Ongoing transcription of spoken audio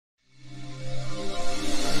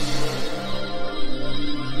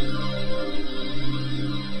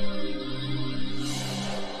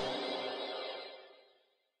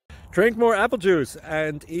Drink more apple juice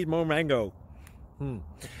and eat more mango.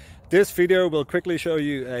 This video will quickly show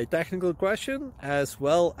you a technical question as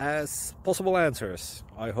well as possible answers.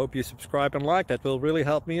 I hope you subscribe and like, that will really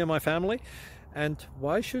help me and my family. And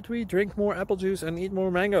why should we drink more apple juice and eat more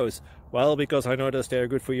mangoes? Well, because I noticed they're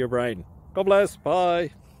good for your brain. God bless,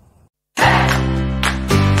 bye!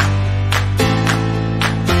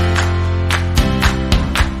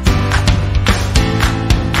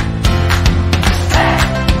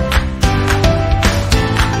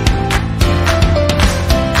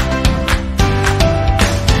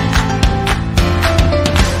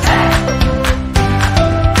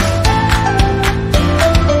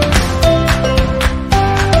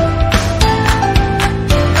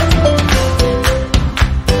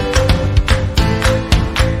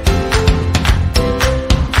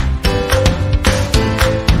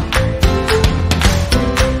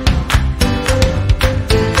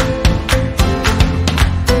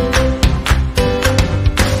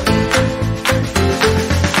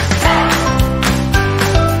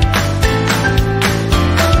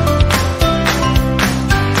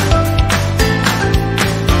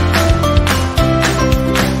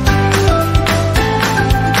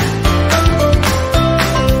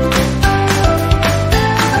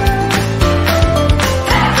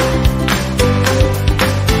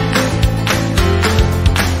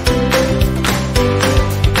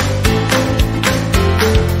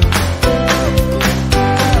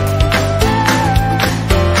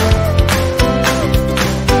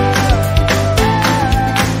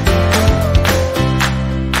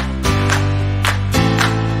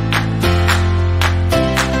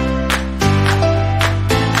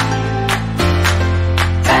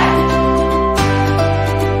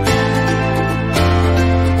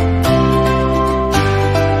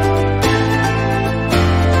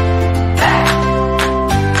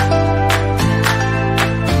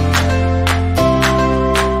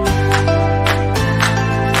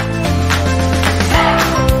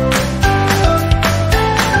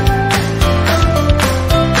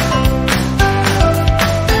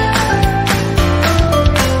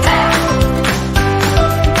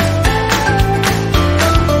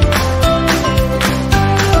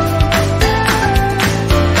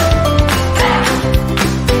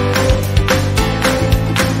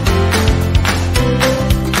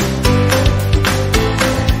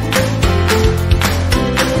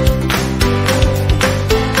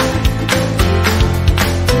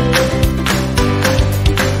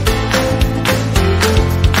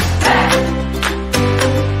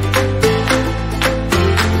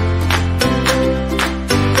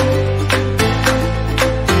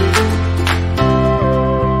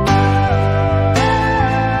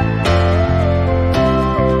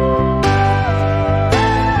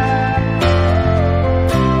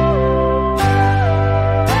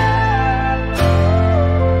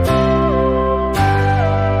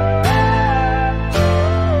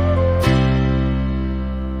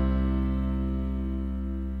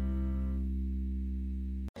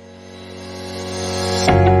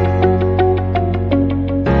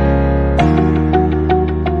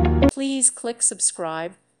 Please click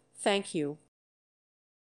subscribe. Thank you.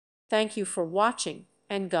 Thank you for watching,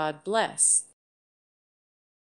 and God bless.